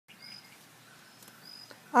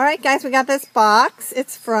All right, guys, we got this box.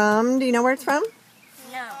 It's from, do you know where it's from?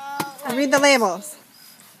 No. Read the labels.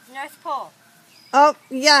 North Pole. Oh,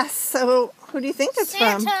 yes. So who do you think it's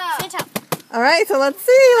from? Santa. All right, so let's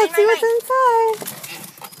see. Let's see what's Mine. inside.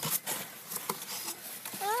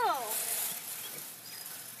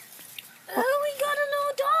 Oh, we got a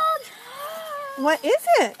little dog. What is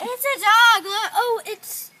it? It's a dog. Look. Oh,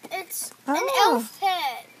 it's an elf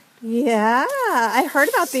pet. Yeah, I heard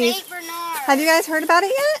about these. Saint Bernard. Have you guys heard about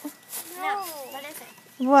it yet? No. What is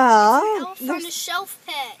it? Well, Elf on the shelf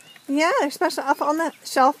pet. yeah, they're special elf on the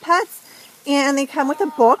shelf pets, and they come with a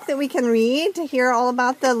book that we can read to hear all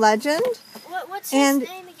about the legend. What's And his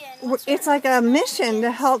name again? it's like a mission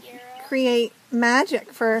to help create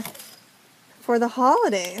magic for the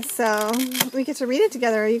holidays. So we get to read it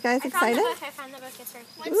together. Are you guys excited? I found the book. It's right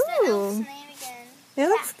here. What's the elf's name again? It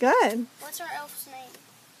looks good. What's our elf's name?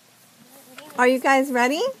 Are you guys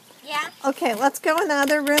ready? Yeah. Okay, let's go in the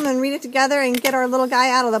other room and read it together and get our little guy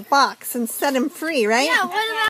out of the box and set him free, right? Yeah. What about?